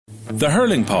The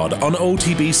Hurling Pod on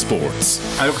OTB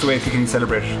Sports. I look at the way Kilkenny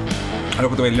celebrate. I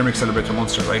look at the way Limerick celebrate their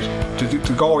Munster, right?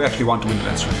 Do Galway actually want to win the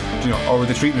Leinster? Or were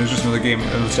they treating it as just another game, a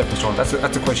little stepping stone? That's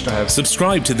a question I have.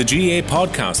 Subscribe to the GAA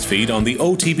podcast feed on the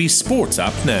OTB Sports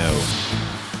app now.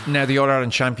 Now, the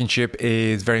All-Ireland Championship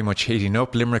is very much heating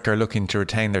up. Limerick are looking to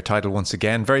retain their title once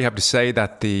again. Very happy to say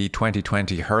that the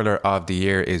 2020 Hurler of the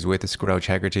Year is with us, Gearoid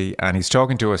Hegarty, and he's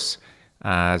talking to us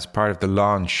as part of the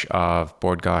launch of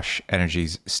Bord Gáis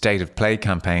Energy's State of Play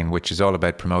campaign, which is all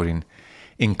about promoting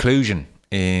inclusion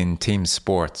in team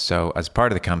sports. So as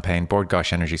part of the campaign, Bord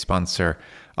Gáis Energy, sponsor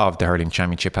of the Hurling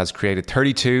Championship, has created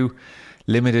 32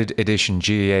 limited edition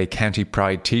GAA County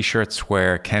Pride t-shirts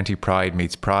where County Pride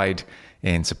meets pride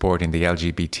in supporting the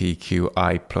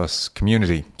LGBTQI plus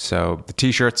community. So the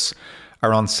t-shirts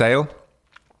are on sale.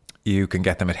 You can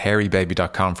get them at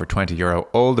hairybaby.com for €20.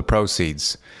 All the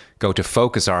proceeds go to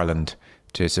Focus Ireland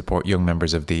to support young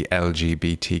members of the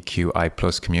LGBTQI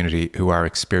plus community who are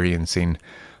experiencing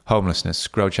homelessness.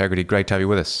 Gearoid Hegarty, great to have you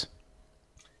with us.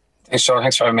 Thanks, Sean.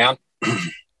 Thanks for having me on.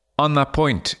 On that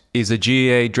point, is a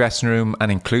GAA dressing room an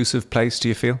inclusive place, do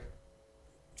you feel?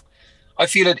 I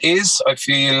feel it is. I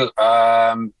feel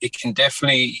it can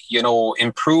definitely,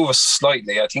 improve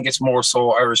slightly. I think it's more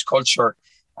so Irish culture.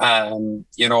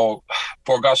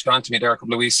 Bord Gáis got on to me there a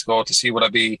couple of weeks ago to see would I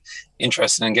be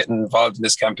interested in getting involved in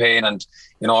this campaign. And,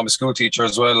 I'm a school teacher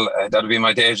as well. That'll be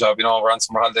my day job. We're on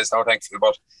summer holidays now, thankfully.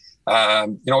 But,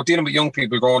 dealing with young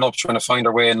people growing up, trying to find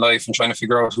their way in life and trying to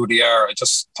figure out who they are. I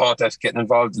just thought that getting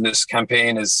involved in this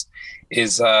campaign was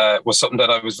something that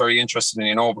I was very interested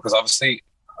in, because obviously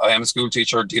I am a school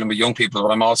teacher dealing with young people, but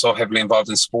I'm also heavily involved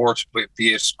in sport,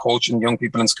 be it coaching young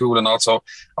people in school and also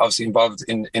obviously involved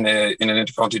in an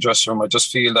intercounty dressing room. I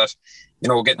just feel that,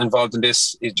 getting involved in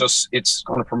this, it's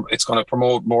going to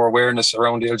promote more awareness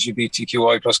around the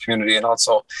LGBTQI plus community. And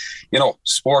also,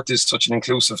 sport is such an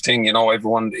inclusive thing.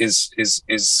 Everyone is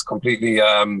completely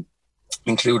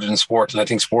included in sport. And I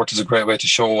think sport is a great way to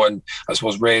show and I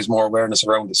suppose raise more awareness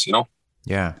around this,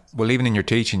 Yeah. Well, even in your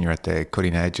teaching, you're at the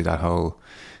cutting edge of that whole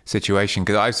situation,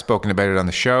 because I've spoken about it on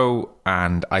the show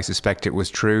and I suspect it was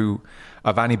true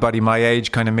of anybody my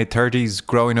age, kind of mid-30s,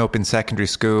 growing up in secondary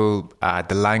school.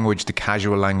 The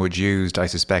casual language used, I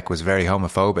suspect, was very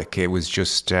homophobic. It was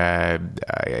just,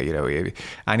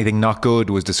 anything not good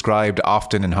was described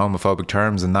often in homophobic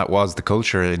terms, and that was the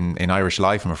culture in Irish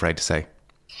life, I'm afraid to say.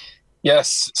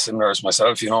 Yes, similar as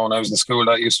myself, when I was in school,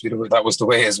 that was the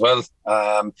way as well.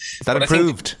 That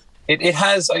improved. It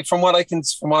has, from what I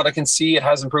can see, it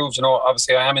has improved.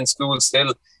 Obviously I am in school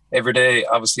still every day.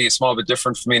 Obviously it's a small bit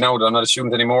different for me now that I'm not a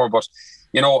student anymore, but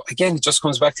again, it just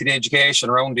comes back to the education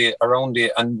around it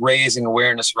and raising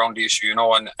awareness around the issue,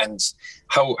 and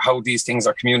how these things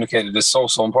are communicated is so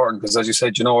important, because as you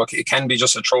said, it can be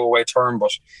just a throwaway term,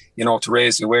 but to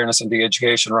raise the awareness and the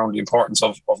education around the importance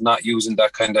of not using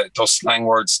that kind of those slang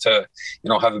words to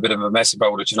have a bit of a mess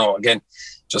about it, again,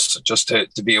 just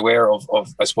to be aware of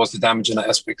I suppose the damaging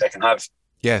aspect that can have.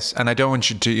 Yes, and I don't want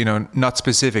you to, not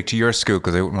specific to your school,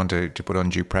 because I wouldn't want to put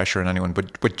undue pressure on anyone,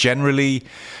 but generally,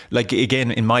 like, again,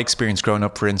 in my experience growing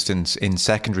up, for instance, in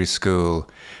secondary school,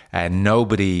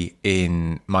 nobody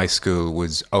in my school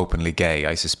was openly gay.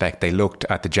 I suspect they looked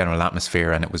at the general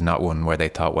atmosphere and it was not one where they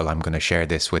thought, well, I'm going to share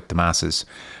this with the masses,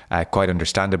 quite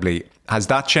understandably. Has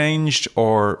that changed,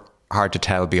 or hard to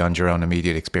tell beyond your own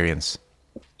immediate experience?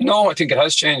 No, I think it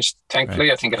has changed. Thankfully,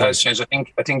 right. I think it has changed.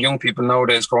 I think young people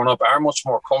nowadays growing up are much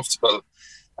more comfortable,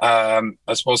 I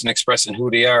suppose, in expressing who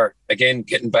they are. Again,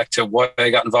 getting back to why I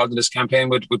got involved in this campaign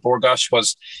with Bord Gáis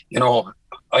was,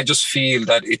 I just feel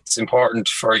that it's important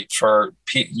for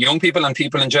young people and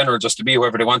people in general just to be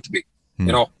whoever they want to be.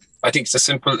 I think it's a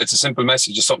simple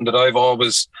message. It's something that I've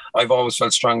always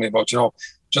felt strongly about.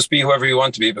 Just be whoever you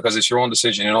want to be, because it's your own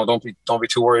decision. Don't be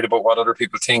too worried about what other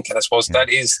people think. And I suppose that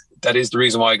is the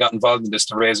reason why I got involved in this,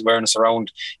 to raise awareness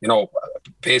around,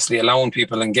 basically allowing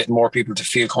people and getting more people to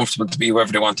feel comfortable to be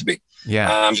whoever they want to be.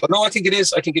 Yeah. But no, I think it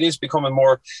is becoming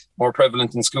more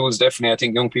prevalent in schools. Definitely, I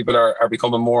think young people are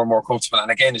becoming more and more comfortable.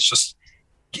 And again, it's just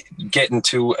getting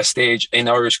to a stage in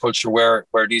Irish culture where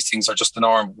these things are just the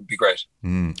norm would be great.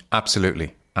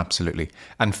 Absolutely.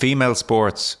 And female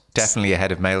sports definitely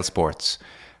ahead of male sports.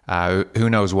 Who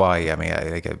knows why? I mean,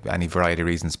 any variety of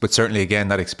reasons, but certainly, again,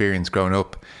 that experience growing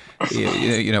up,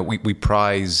 we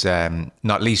prize,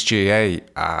 not least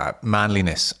GAA,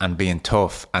 manliness and being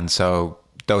tough. And so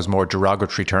those more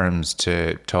derogatory terms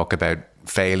to talk about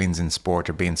failings in sport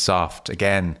or being soft,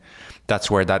 again, that's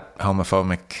where that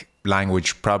homophobic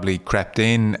language probably crept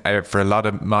in for a lot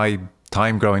of my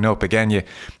time growing up. Again,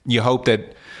 you hope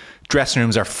that dressing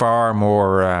rooms are far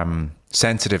more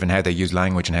sensitive in how they use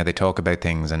language and how they talk about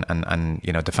things, and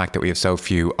you know, the fact that we have so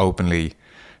few openly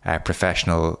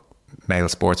professional male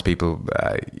sports people,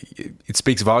 it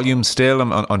speaks volumes still,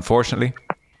 unfortunately.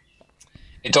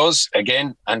 It does,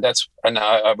 again, and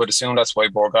I would assume that's why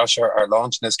Borgash are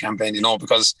launching this campaign, you know,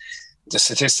 because the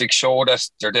statistics show that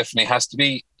there definitely has to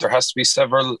be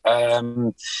several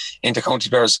inter-county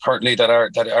players currently that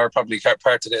are probably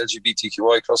part of the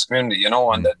LGBTQI plus community, you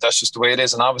know, and that's just the way it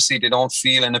is. And obviously they don't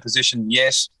feel in a position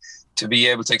yet to be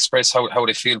able to express how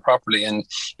they feel properly. And,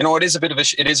 you know, it is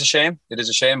a shame,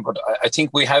 but I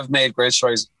think we have made great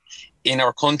strides in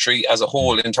our country as a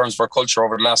whole in terms of our culture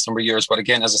over the last number of years. But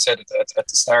again, as I said at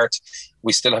the start,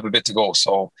 we still have a bit to go.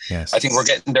 So yes. I think we're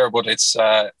getting there, but it's,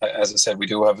 as I said, we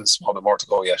do have a small bit more to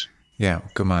go yet. Yeah,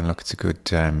 good man. Look, it's a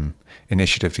good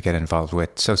initiative to get involved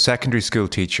with. So secondary school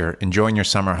teacher, enjoying your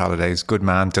summer holidays. Good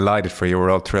man. Delighted for you.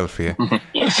 We're all thrilled for you.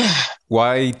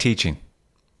 Why teaching?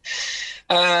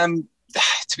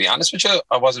 To be honest with you,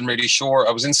 I wasn't really sure.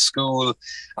 I was in school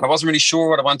and I wasn't really sure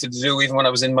what I wanted to do. Even when I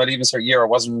was in my Leaving Cert year, I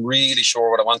wasn't really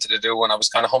sure what I wanted to do. And I was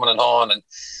kind of humming and hawing. And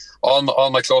all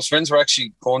my close friends were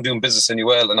actually going doing business in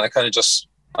UL. And I kind of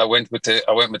I went with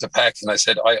the pack, and I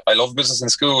said, I love business in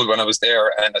school when I was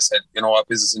there. And I said, you know what,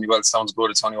 business in UL sounds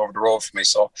good. It's only over the road for me.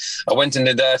 So I went and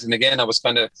did that. And again, I was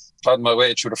kind of plodding my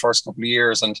way through the first couple of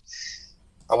years, and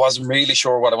I wasn't really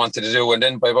sure what I wanted to do. And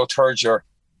then by about third year,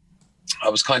 I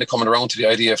was kind of coming around to the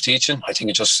idea of teaching. I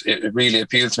think it really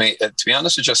appealed to me. To be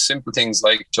honest, it's just simple things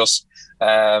like just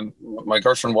my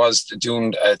girlfriend was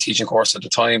doing a teaching course at the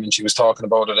time, and she was talking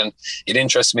about it, and it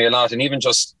interested me a lot. And even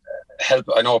just help,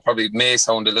 I know it probably may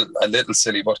sound a little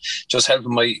silly, but just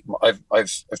helping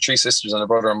I've three sisters and a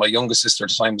brother, and my youngest sister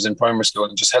at the time was in primary school,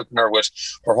 and just helping her with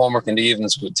her homework in the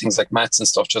evenings with things like maths and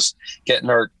stuff, just getting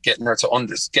her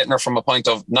from a point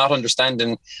of not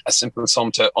understanding a simple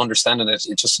sum to understanding it.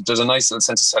 It just, there's a nice little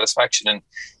sense of satisfaction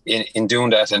in doing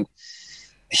that. And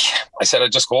I said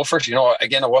I'd just go for it. You know,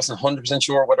 again, I wasn't 100%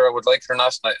 sure whether I would like it or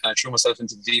not. And I threw myself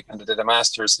into the deep end. I did a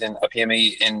master's in a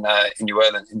PME in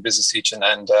UL in business teaching.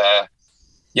 And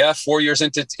 4 years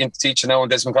into teaching now in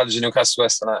Desmond College in Newcastle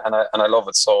West, and I love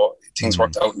it. So things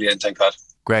worked out in the end, thank God.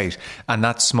 Great. And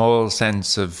that small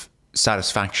sense of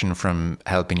satisfaction from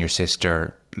helping your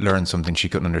sister learn something she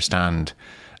couldn't understand,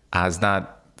 has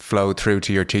that flowed through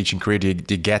to your teaching career? Do you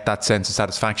get that sense of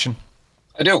satisfaction?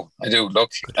 I do.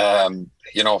 Look,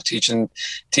 you know, teaching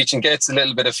gets a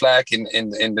little bit of flack in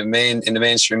the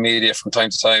mainstream media from time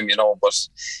to time, you know, but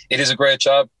it is a great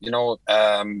job, you know.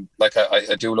 Like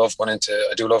I do love going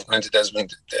into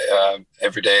Desmond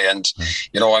every day, and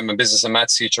you know, I'm a business and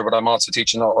maths teacher, but I'm also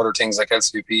teaching other things like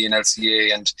LCP and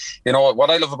LCA. And you know, what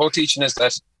I love about teaching is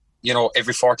that, you know,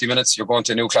 every 40 minutes you're going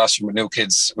to a new classroom with new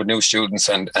kids, with new students,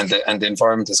 and the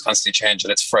environment is constantly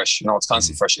changing. It's fresh, you know, it's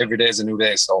constantly fresh. Every day is a new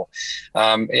day. So,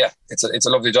 it's a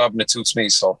lovely job, and it suits me.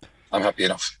 So I'm happy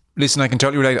enough. Listen, I can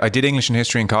totally relate. I did English and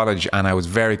history in college, and I was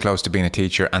very close to being a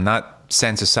teacher. And that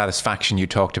sense of satisfaction you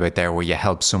talked about there, where you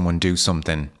help someone do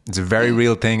something, it's a very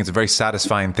real thing. It's a very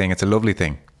satisfying thing. It's a lovely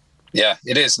thing. Yeah,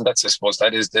 it is, and that's, I suppose,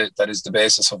 that is the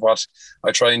basis of what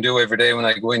I try and do every day when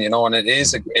I go in, you know. And it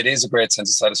is a great sense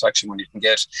of satisfaction when you can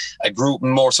get a group,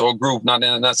 more so a group, not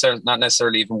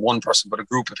necessarily even one person, but a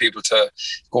group of people to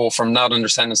go from not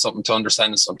understanding something to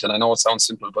understanding something. I know it sounds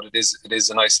simple, but it is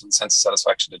a nice little sense of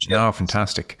satisfaction that you get. Oh,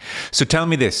 fantastic! So tell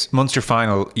me this: Munster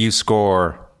final, you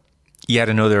score yet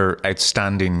another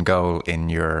outstanding goal in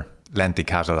your lengthy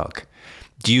catalogue.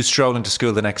 Do you stroll into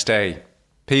school the next day,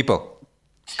 people?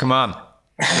 Come on.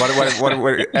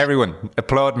 What, everyone,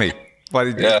 applaud me.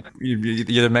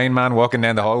 You're the main man walking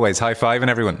down the hallways, high-fiving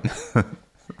everyone.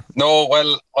 No,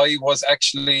 well, we were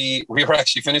actually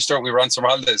finished, we were on summer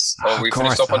holidays. So we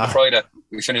finished up on the Friday.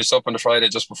 We finished up on the Friday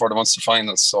just before the Munster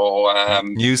finals. So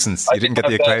nuisance. You didn't get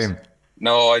the acclaim.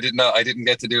 No, I did not. I didn't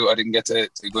get to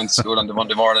go into school on the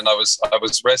Monday morning. I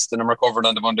was resting and recovering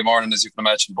on the Monday morning, as you can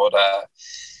imagine. But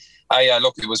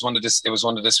look, it was one of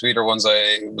the sweeter ones.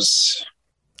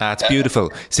 That's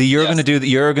beautiful. See, you're going to do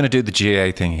the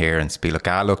GAA thing here and be like,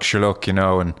 look, you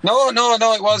know. And no,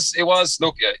 it was.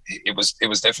 Look, it was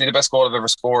definitely the best goal I've ever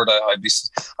scored.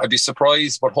 I'd be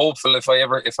surprised, but hopeful if I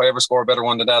ever score a better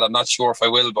one than that. I'm not sure if I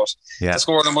will, but to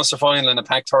score in a Munster final in a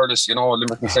packed hurlers, you know,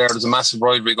 Limerick and Clare, there's a massive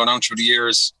rivalry going on through the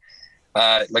years.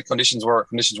 Like conditions were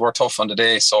tough on the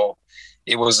day, so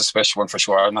it was a special one for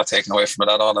sure. I'm not taking away from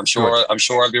it at all. I'm sure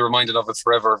I'll be reminded of it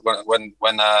forever when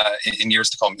in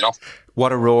years to come, you know.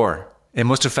 What a roar. It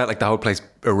must have felt like the whole place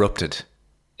erupted.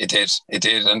 It did.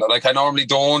 And like, I normally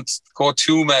don't go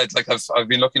too mad. Like I've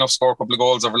been lucky enough to score a couple of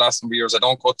goals over the last number of years. I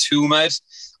don't go too mad.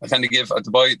 I kind of give at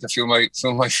the bite, a few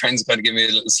of my friends kind of give me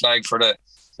a little slag for the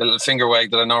little finger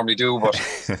wag that I normally do, but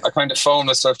I kind of found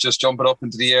myself just jumping up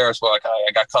into the air as well. Like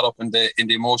I got caught up in the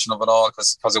emotion of it all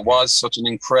because it was such an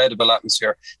incredible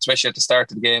atmosphere, especially at the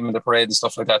start of the game and the parade and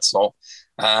stuff like that. So,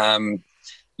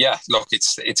 yeah, look,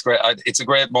 it's great. It's a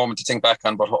great moment to think back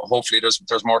on, but hopefully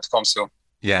there's more to come soon.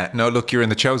 Yeah, no, look, you're in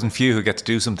the chosen few who get to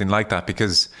do something like that,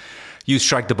 because you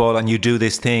strike the ball and you do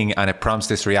this thing and it prompts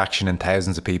this reaction in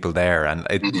thousands of people there. And,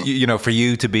 you know, for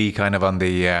you to be kind of on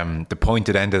the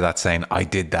pointed end of that saying, I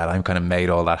did that, I'm kind of made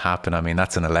all that happen. I mean,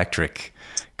 that's an electric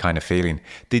kind of feeling.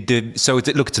 So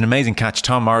it's an amazing catch.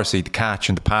 Tom Morrissey, the catch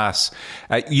and the pass.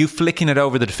 You flicking it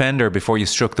over the defender before you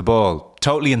struck the ball.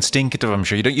 Totally instinctive, I'm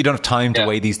sure. You don't have time to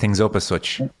weigh these things up as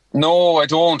such. No, I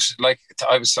don't. Like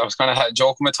I was kind of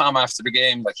joking with Tom after the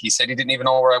game. Like he said, he didn't even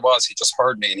know where I was. He just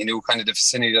heard me and he knew kind of the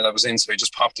vicinity that I was in. So he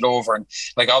just popped it over. And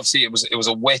like obviously it was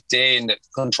a wet day and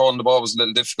controlling the ball was a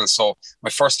little difficult. So my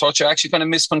first touch, I actually kind of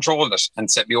miscontrolled it and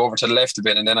set me over to the left a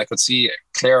bit. And then I could see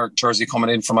Clare jersey coming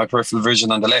in from my peripheral vision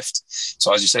on the left.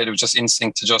 So as you said, it was just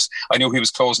instinct to I knew he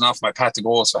was closing off my path to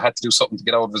goal. So I had to do something to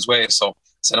get out of his way. So I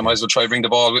said I might as well try to bring the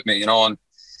ball with me, you know,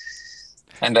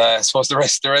 and I suppose the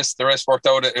rest worked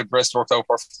out. The rest worked out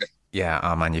perfectly. Yeah,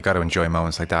 oh man, you got to enjoy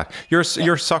moments like that. You're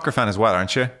a soccer fan as well,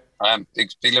 aren't you? I am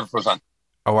big Liverpool fan.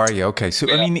 Oh, are you? Okay. So,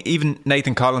 yeah. I mean, even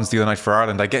Nathan Collins the other night for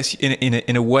Ireland, I guess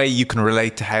in a way you can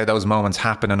relate to how those moments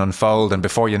happen and unfold, and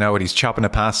before you know it, he's chopping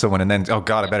it past someone and then, oh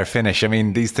God, I better finish. I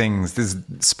mean, these things, this is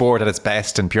sport at its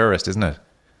best and purest, isn't it?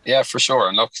 Yeah, for sure.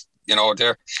 And look, you know,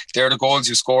 they're the goals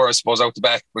you score, I suppose, out the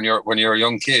back when you're a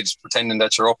young kid, pretending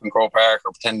that you're up in Croke Park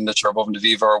or pretending that you're above in the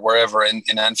Viva or wherever in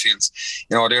Anfield.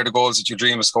 You know, they're the goals that you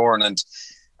dream of scoring, and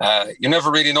you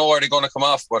never really know where they're going to come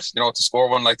off. But you know, to score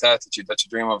one like that you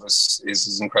dream of is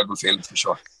an incredible feeling for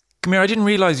sure. Come here, I didn't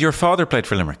realise your father played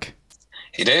for Limerick.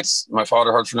 He did. My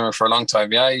father hurled for Limerick for a long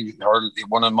time. Yeah, he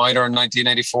won a minor in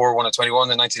 1984, won a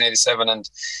 21 in 1987, and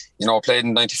you know, played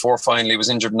in 94 finally. He was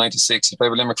injured in 96. He played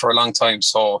with Limerick for a long time.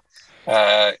 So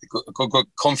good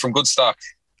come from good stock.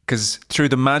 Because through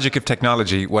the magic of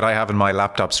technology, what I have in my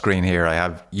laptop screen here, I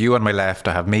have you on my left,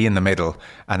 I have me in the middle,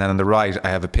 and then on the right I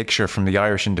have a picture from the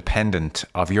Irish Independent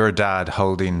of your dad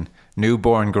holding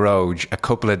newborn Gearoid a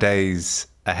couple of days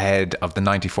ahead of the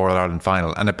 94 All-Ireland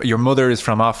final. And your mother is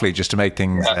from Offaly, just to make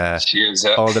things she is,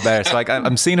 yeah. all the better. Like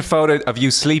I'm seeing a photo of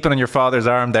you sleeping on your father's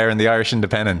arm there in the Irish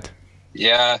Independent.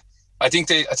 Yeah. I think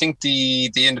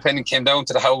the Independent came down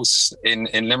to the house in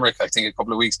Limerick, I think a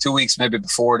couple of weeks, 2 weeks maybe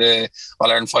before the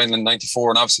All-Ireland final in 94.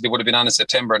 And obviously they would have been on in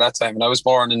September at that time. And I was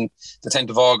born in the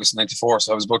 10th of August 94.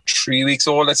 So I was about 3 weeks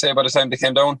old, let's say, by the time they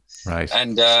came down. Right.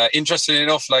 And interestingly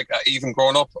enough, like even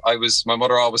growing up, my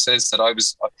mother always says that I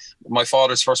was my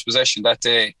father's first possession that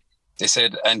day. They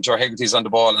said, and Gearoid Hegarty's on the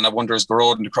ball, and I wonder is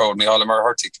Gearoid in the crowd, me All-Ireland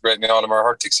Hegarty, the great me All-Ireland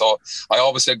Hegarty. So I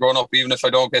always said growing up, even if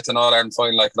I don't get to an All-Ireland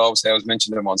final, I could always say I was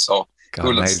mentioned in one. So God,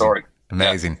 cool little story.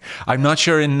 Amazing. Yeah. I'm not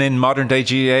sure in modern day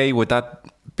GAA, would that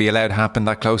be allowed to happen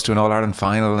that close to an All-Ireland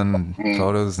final and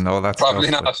photos and all that Probably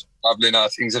stuff? Not. Probably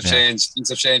not. Things have changed. Things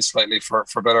have changed slightly for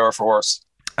better or for worse.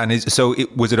 And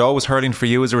was it always hurling for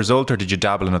you as a result, or did you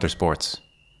dabble in other sports?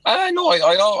 No,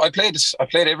 I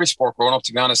played every sport growing up,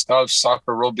 to be honest. Golf,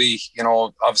 soccer, rugby, you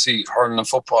know, obviously hurling and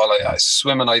football. I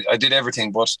swimming, I did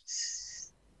everything, but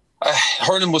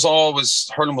hurling was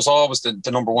always the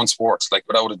number one sport, like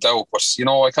without a doubt. But you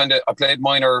know, I played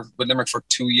minor with Limerick for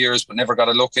 2 years, but never got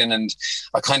a look in, and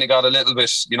I kind of got a little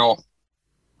bit, you know,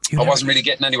 I wasn't really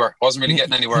getting anywhere.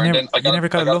 And then I never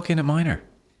got a look in at minor.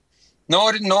 No,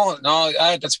 I didn't know. No,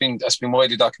 that's been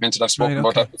widely documented. I've spoken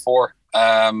about that before.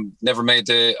 Never made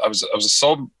I was a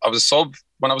sub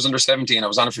when I was under 17. I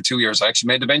was on it for 2 years. I actually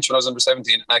made the bench when I was under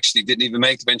 17, and actually didn't even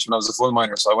make the bench when I was a full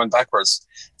minor. So I went backwards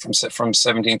from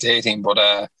 17 to 18.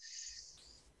 But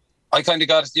I kind of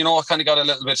got a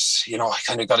little bit, you know, I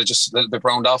kind of got it just a little bit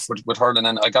round off with hurling,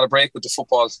 and I got a break with the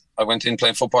football. I went in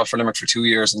playing football for Limerick for 2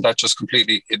 years, and that just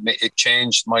completely, it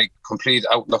changed my complete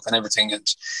outlook and everything. And,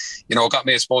 you know, got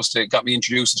me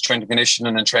introduced to strength and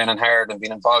conditioning and training hard and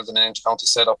being involved in an inter-county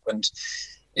setup. And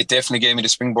it definitely gave me the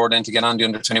springboard then to get on the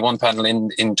under-21 panel in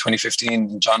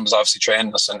 2015. John was obviously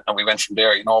training us, and we went from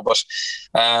there, you know. But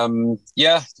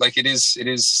yeah, like it's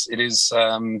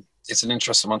an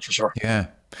interesting one for sure. Yeah.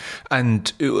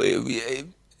 And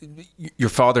your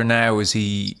father now, is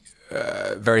he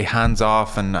very hands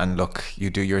off and look, you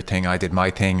do your thing, I did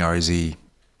my thing, or is he,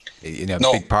 you know,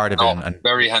 a big part of it? And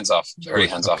very hands off.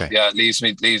 Yeah, leaves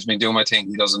me do my thing.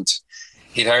 He doesn't.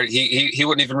 He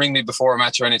wouldn't even ring me before a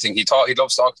match or anything. He'd love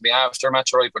to talk to me after a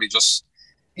match, right? But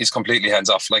he's completely hands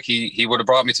off. Like he would have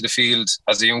brought me to the field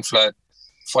as a young fella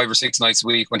 5 or 6 nights a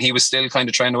week when he was still kind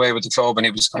of training away with the club and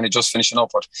he was kind of just finishing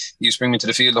up. But he used to bring me to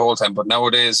the field the whole time. But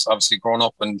nowadays, obviously grown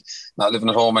up and not living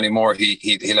at home anymore,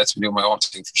 he lets me do my own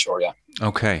thing for sure. Yeah.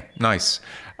 Okay, nice.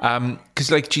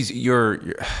 Because like, geez,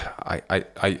 I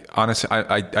honestly,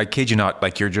 I kid you not,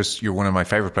 like you're one of my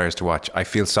favorite players to watch. I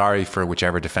feel sorry for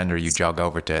whichever defender you jog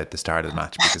over to at the start of the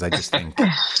match, because I just think,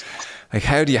 like,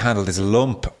 how do you handle this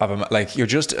lump of a, like, you're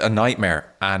just a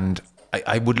nightmare. And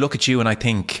I would look at you and I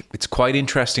think it's quite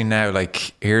interesting now.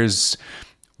 Like, here's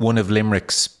one of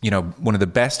Limerick's, one of the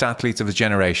best athletes of his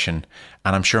generation.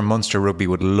 And I'm sure Munster Rugby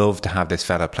would love to have this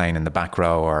fella playing in the back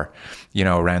row or,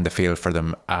 around the field for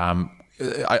them.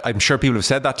 I'm sure people have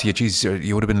said that to you. Geez,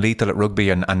 you would have been lethal at rugby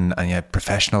and a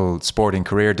professional sporting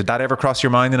career. Did that ever cross your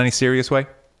mind in any serious way?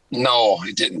 No,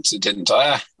 it didn't.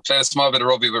 I played a small bit of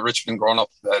rugby with Richmond growing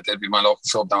up. They'd be my local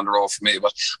club down the road for me.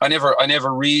 But I never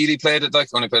really played it. Like,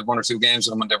 I only played 1 or 2 games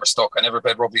with them and they were stuck. I never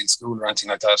played rugby in school or anything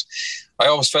like that. I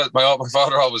always felt, my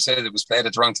father always said it was played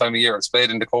at the wrong time of year. It's played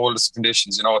in the coldest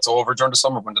conditions. It's over during the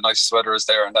summer when the nicest weather is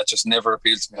there, and that just never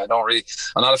appealed to me.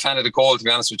 I'm not a fan of the cold, to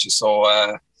be honest with you. So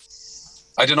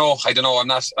I don't know. I'm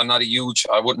not a huge.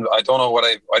 I don't know what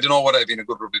I've been a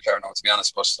good rugby player now, to be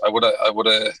honest. But I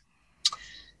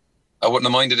wouldn't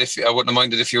have minded if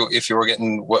you were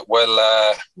getting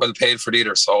well paid for it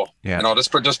either. So there's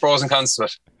pros and cons to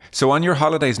it. So on your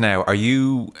holidays now, are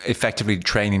you effectively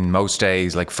training most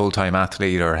days, like full-time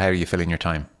athlete, or how are you filling your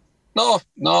time?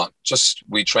 No, just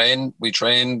we train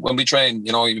when we train.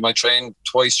 You might train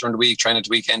twice during the week, train at the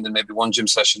weekend, and maybe 1 gym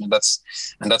session, and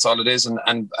that's all it is. And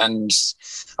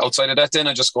outside of that, then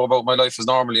I just go about my life as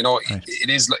normal. Right. It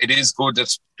is good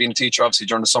that being a teacher, obviously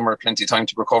during the summer, plenty of time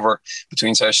to recover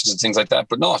between sessions and things like that.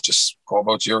 But no, just go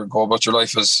about your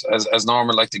life as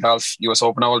normal. Like the golf US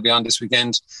Open, I will be on this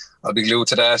weekend. I'll be glued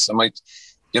to that. I might,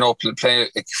 play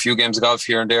a few games of golf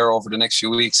here and there over the next few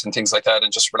weeks and things like that,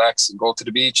 and just relax and go to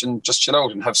the beach and just chill out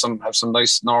and have some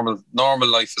nice normal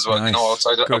life as well. Nice.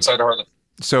 outside of hurling.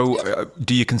 So,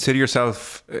 do you consider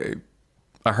yourself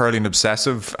a hurling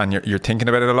obsessive, and you're thinking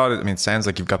about it a lot? I mean, it sounds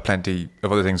like you've got plenty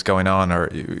of other things going on. Or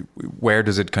where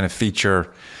does it kind of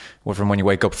feature? From when you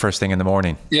wake up first thing in the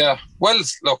morning? Yeah, well,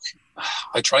 look,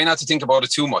 I try not to think about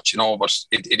it too much, but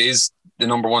it is the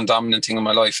number one dominant thing in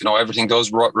my life. Everything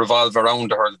does revolve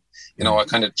around the hurling. I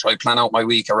kind of try plan out my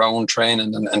week around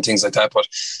training and things like that. But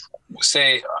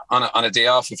say on a day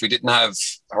off, if we didn't have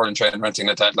hurling training or anything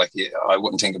like that, I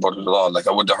wouldn't think about it at all. Like,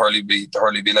 I would the hurling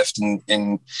be left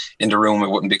in the room. It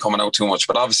wouldn't be coming out too much.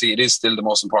 But obviously, it is still the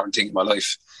most important thing in my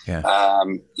life. Yeah.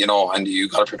 And you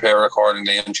got to prepare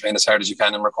accordingly and train as hard as you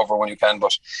can and recover when you can.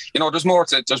 But there's more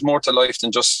to life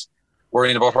than just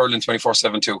worrying about hurling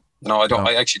 24/7 too.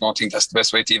 I actually don't think that's the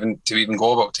best way to even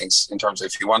go about things. In terms of,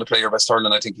 if you want to play your best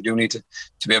hurling, I think you do need to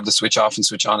be able to switch off and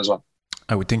switch on as well.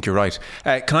 I would think you're right.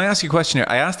 Can I ask you a question here?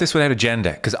 I asked this without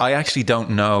agenda because I actually don't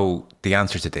know the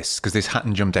answer to this, because this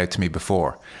hadn't jumped out to me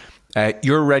before.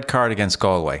 Your red card against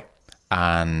Galway,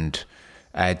 and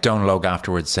Donal Logue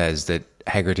afterwards says that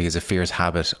Hegarty has a fierce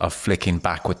habit of flicking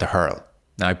back with the hurl.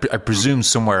 Now, I presume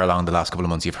somewhere along the last couple of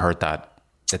months you've heard that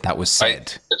was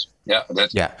said. Yeah, I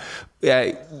did.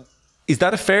 Yeah. Is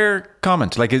that a fair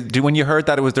comment? Like, when you heard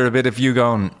that, was there a bit of you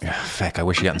going, feck, I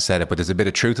wish he hadn't said it, but there's a bit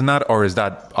of truth in that? Or is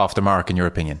that off the mark in your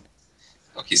opinion?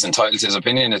 Look, he's entitled to his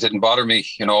opinion. It didn't bother me.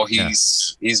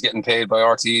 He's getting paid by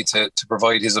RTE to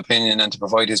provide his opinion and to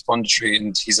provide his punditry,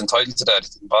 and he's entitled to that.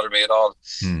 It didn't bother me at all.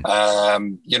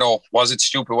 Was it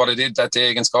stupid what I did that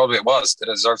day against Galway? It was. Did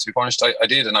I deserve to be punished? I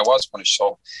did, and I was punished.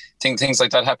 So things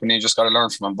like that happen, and you just got to learn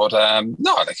from them. But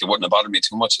no, it wouldn't have bothered me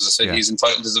too much. As I said, he's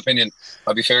entitled to his opinion.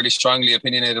 I'd be fairly strongly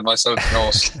opinionated myself.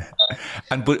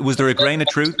 But was there a grain of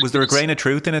truth? Was there a grain of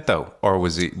truth in it though, or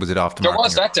was it off the mark? There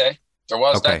was that day.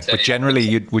 That day. But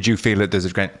generally, would you feel that there's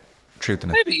a great truth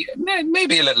in it?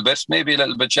 Maybe a little bit.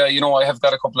 Yeah, I have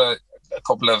got a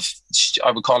couple of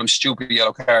I would call them stupid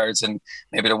yellow cards, and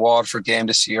maybe the Waterford game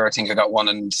this year, I think I got one,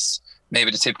 and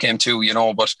maybe the Tip game too.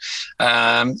 But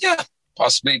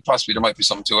possibly there might be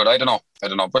something to it. I don't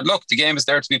know. But look, the game is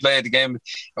there to be played. The game,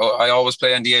 I always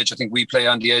play on the edge. I think we play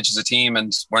on the edge as a team,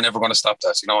 and we're never going to stop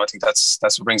that. I think that's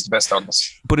what brings the best out of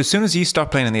us. But as soon as you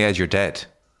stop playing on the edge, you're dead.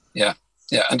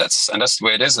 Yeah, and that's the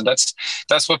way it is, and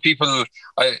that's what people.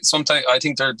 Sometimes I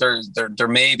think there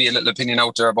may be a little opinion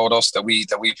out there about us that we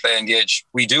play on the edge.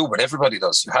 We do, but everybody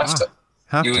does. You have to.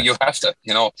 You have to.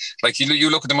 Like you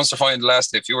look at the Munster final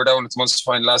last day. If you were down at the Munster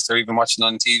final last day, or even watching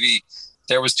on TV,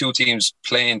 there was 2 teams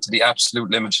playing to the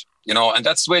absolute limit. and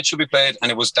that's the way it should be played.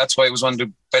 And that's why it was one of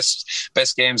the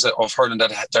best games of hurling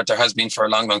that there has been for a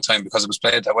long, long time, because it was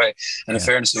played that way. And in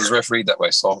fairness, it was refereed that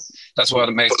way. So that's what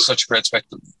it makes it such a great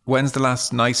spectacle. When's the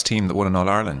last nice team that won an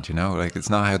All-Ireland? It's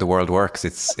not how the world works.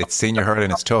 It's senior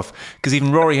hurling. It's tough. Because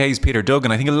even Rory Hayes, Peter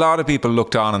Duggan, I think a lot of people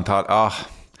looked on and thought,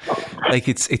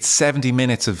 it's 70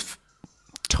 minutes of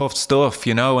tough stuff,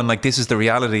 and this is the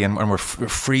reality, and we're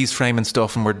freeze framing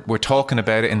stuff, and we're talking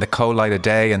about it in the cold light of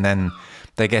day, and then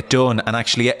they get done. And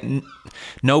actually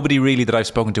nobody really that I've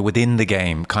spoken to within the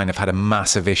game kind of had a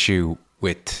massive issue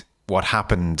with what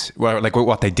happened, with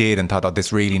what they did, and thought,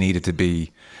 this really needed to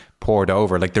be poured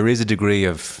over. There is a degree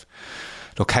of,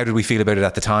 look, how did we feel about it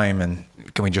at the time, and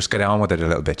can we just get on with it a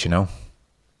little bit,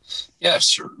 Yeah,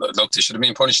 sure. Look, they should have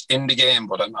been punished in the game,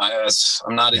 but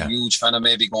I'm not a huge fan of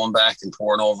maybe going back and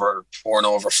pouring over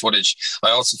footage. I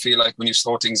also feel like when you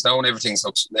slow things down, everything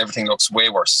looks way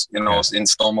worse, in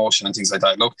slow motion and things like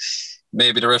that. Look,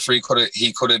 maybe the referee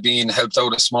could have been helped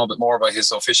out a small bit more by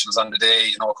his officials on the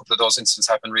day. A couple of those incidents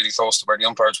happened really close to where the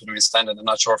umpires would have been standing. I'm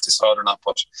not sure if they saw it or not,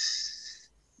 but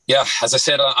yeah, as I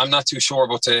said, I'm not too sure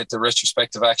about the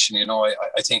retrospective action.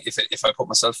 I think if I put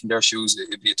myself in their shoes,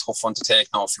 it'd be a tough one to take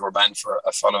now if you were banned for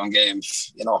a following game.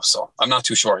 So I'm not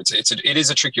too sure. It is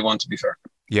a tricky one, to be fair.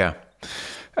 Yeah.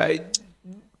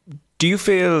 Do you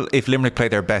feel if Limerick play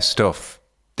their best stuff,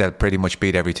 they'll pretty much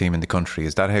beat every team in the country?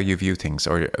 Is that how you view things,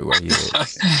 or are you?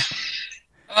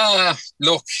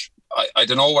 Look, I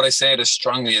don't know what I say it as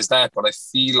strongly as that, but I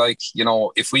feel like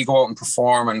if we go out and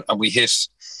perform and we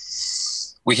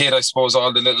hit, I suppose,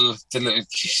 all the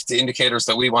indicators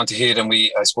that we want to hit, and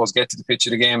we, I suppose, get to the pitch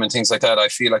of the game and things like that. I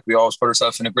feel like we always put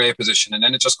ourselves in a great position, and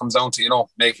then it just comes down to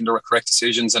making the correct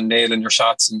decisions and nailing your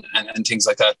shots and things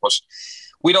like that. But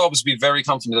we'd always be very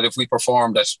confident that if we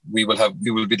perform, that we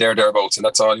will be thereabouts, and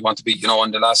that's all you want to be.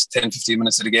 In the last 10-15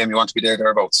 minutes of the game, you want to be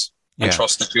thereabouts, and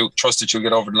trust that you'll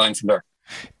get over the line from there.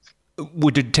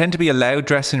 Would it tend to be a loud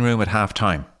dressing room at half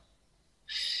time?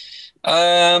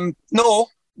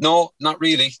 No, not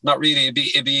really. Not really.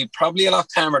 It'd be probably a lot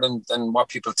calmer than what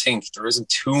people think. There isn't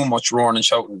too much roaring and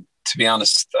shouting, to be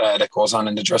honest, that goes on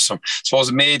in the dressing room. I suppose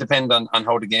it may depend on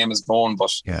how the game is going,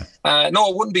 but no,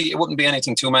 it wouldn't be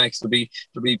anything too manic. There'll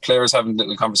be players having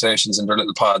little conversations in their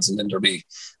little pods, and then there'll be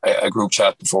a group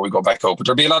chat before we go back out. But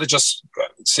there'll be a lot of just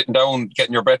sitting down,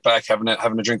 getting your breath back, having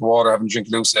a drink of water, having a drink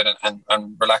of Lucid,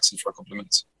 and relaxing for a couple of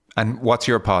minutes. And what's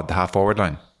your pod, the half forward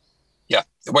line? Yeah,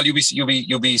 well,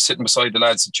 you'll be sitting beside the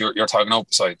lads that you're talking out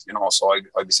beside, So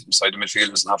I'd be sitting beside the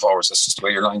midfielders and half hours. That's just the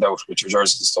way you're lined out with your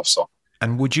jerseys and stuff. So.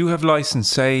 And would you have license,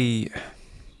 say,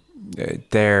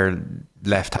 their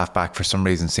left half back for some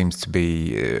reason seems to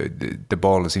be the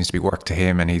ball seems to be worked to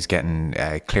him, and he's getting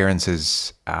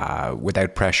clearances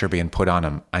without pressure being put on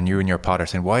him, and you and your pod are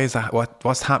saying, why is that?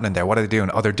 What's happening there? What are they doing?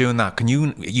 Oh, they're doing that. Can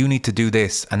you need to do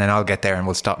this, and then I'll get there and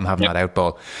we'll stop them having that out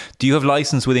ball. Do you have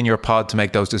license within your pod to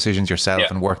make those decisions yourself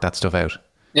and work that stuff out?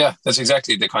 Yeah, that's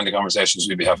exactly the kind of conversations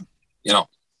we'd be having.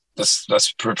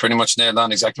 That's pretty much nailed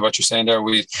on exactly what you're saying there.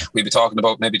 We'd be talking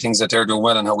about maybe things that they're doing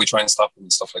well and how we try and stop them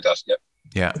and stuff like that.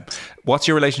 Yeah. What's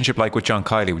your relationship like with John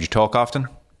Kiley? Would you talk often?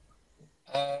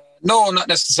 No, not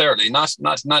necessarily. Not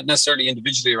necessarily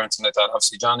individually or anything like that.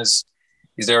 Obviously, John he's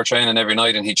there training every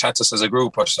night, and he chats us as a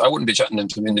group, but I wouldn't be chatting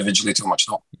to him individually too much,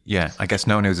 no. Yeah, I guess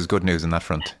no news is good news on that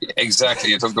front. Exactly.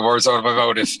 You took the words out of my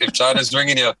mouth. If John is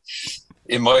ringing you,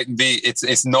 it mightn't be.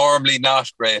 It's normally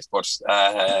not great, but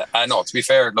no. To be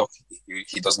fair, look,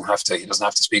 he doesn't have to. He doesn't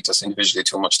have to speak to us individually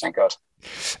too much. Thank God.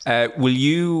 Will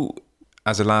you,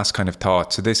 as a last kind of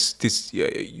thought, so this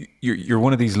you're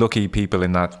one of these lucky people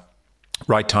in that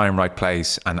right time, right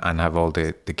place, and have all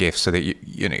the gifts, so that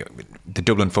you know the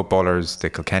Dublin footballers, the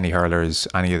Kilkenny hurlers,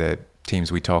 any of the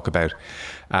teams we talk about,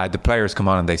 the players come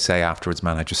on and they say afterwards,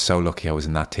 man, I'm just so lucky I was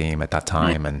in that team at that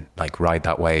time, and like ride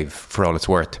that wave for all it's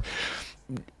worth.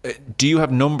 Do you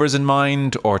have numbers in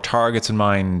mind or targets in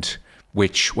mind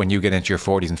which, when you get into your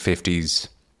 40s and 50s,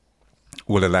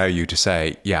 will allow you to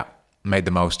say, yeah, made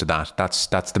the most of that?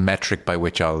 That's the metric by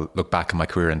which I'll look back on my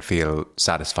career and feel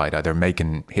satisfied, either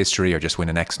making history or just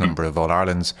winning X number of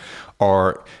All-Irelands?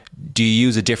 Or do you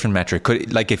use a different metric?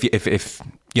 Could, like, if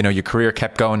you know your career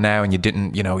kept going now and you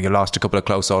didn't, you lost a couple of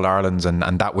close All-Irelands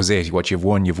and that was it, what you've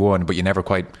won, but you never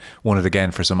quite won it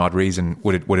again for some odd reason,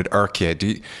 would it irk you?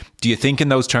 Do you think in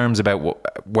those terms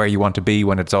about where you want to be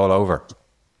when it's all over?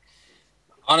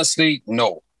 Honestly,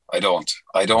 no. I don't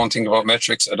think about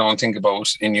metrics. I don't think about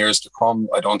in years to come.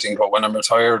 I don't think about when I'm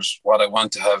retired, what I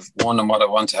want to have won and what I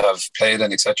want to have played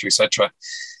and etc.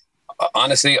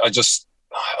 Honestly, I just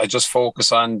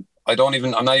focus on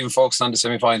I'm not even focusing on the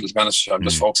semi-final, to be honest. I'm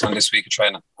just focusing on this week of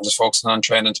training. I'm just focusing on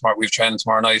training tomorrow. We've training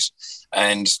tomorrow night,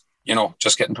 and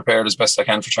just getting prepared as best I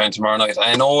can for training tomorrow night.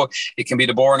 I know it can be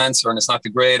the boring answer, and it's not the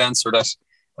great answer that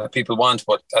people want,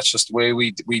 but that's just the way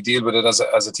we deal with it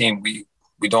as a team. We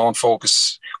don't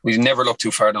focus. We never look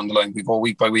too far down the line. We go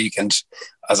week by week, and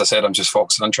as I said, I'm just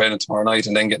focusing on training tomorrow night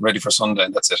and then getting ready for Sunday,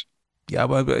 and that's it. Yeah,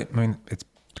 well, I mean, it's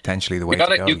potentially the way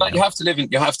you have to live in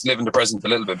the present a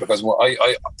little bit, because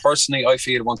I personally, I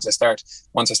feel once I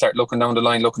start looking down the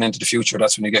line, looking into the future,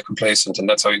 that's when you get complacent, and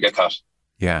that's how you get caught.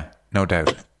 Yeah, no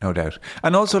doubt.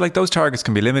 And also, like, those targets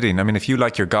can be limiting. I mean, if you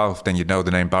like your golf, then you'd know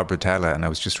the name Bob Rotella, and I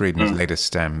was just reading his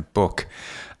latest book,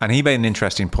 and he made an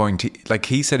interesting point.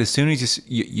 He said, as soon as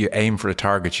you aim for a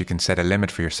target, you can set a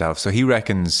limit for yourself. So he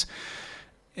reckons,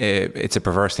 it's a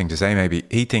perverse thing to say maybe,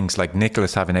 he thinks like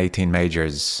Nicholas having 18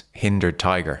 majors hindered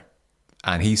Tiger.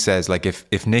 And he says, like,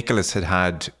 if Nicholas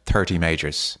had 30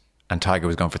 majors and Tiger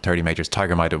was going for 30 majors,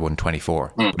 Tiger might have won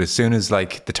 24. But as soon as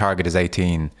like the target is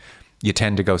 18, you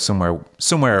tend to go somewhere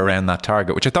around that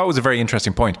target, which I thought was a very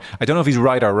interesting point. I don't know if he's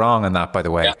right or wrong on that, by the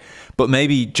way, but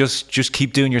maybe just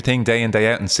keep doing your thing day in,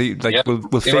 day out, and see, like,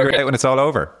 we'll figure it out when it's all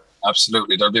over.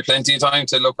 Absolutely. There'll be plenty of time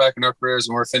to look back in our careers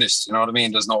when we're finished. You know what I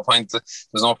mean? There's no point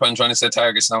trying to set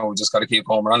targets now. We just got to keep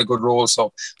going. We're on a good roll,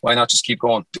 so why not just keep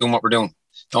going, doing what we're doing?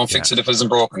 Don't fix it if it isn't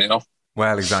broken,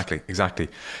 Well, exactly.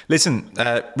 Listen,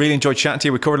 really enjoyed chatting to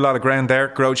you. We covered a lot of ground there,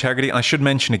 Gearoid Hegarty. And I should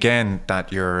mention again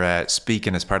that you're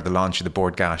speaking as part of the launch of the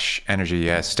Board Gash Energy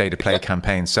State of Play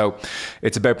campaign. So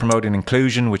it's about promoting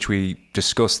inclusion, which we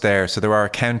discussed there. So there are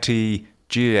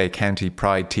GAA County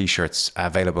Pride T-shirts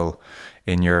available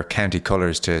in your county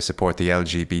colours to support the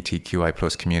LGBTQI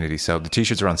plus community. So the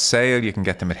t-shirts are on sale. You can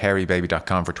get them at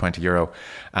hairybaby.com for €20.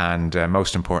 And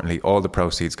most importantly, all the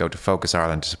proceeds go to Focus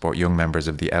Ireland to support young members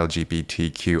of the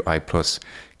LGBTQI plus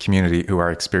community who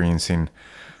are experiencing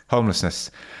homelessness.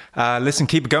 Listen,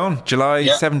 keep it going. July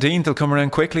 17th will come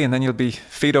around quickly, and then you'll be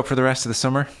feet up for the rest of the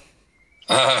summer.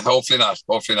 Hopefully not.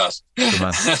 Good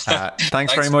man.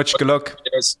 Thanks very much. Good luck.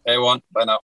 Cheers, everyone. Bye now.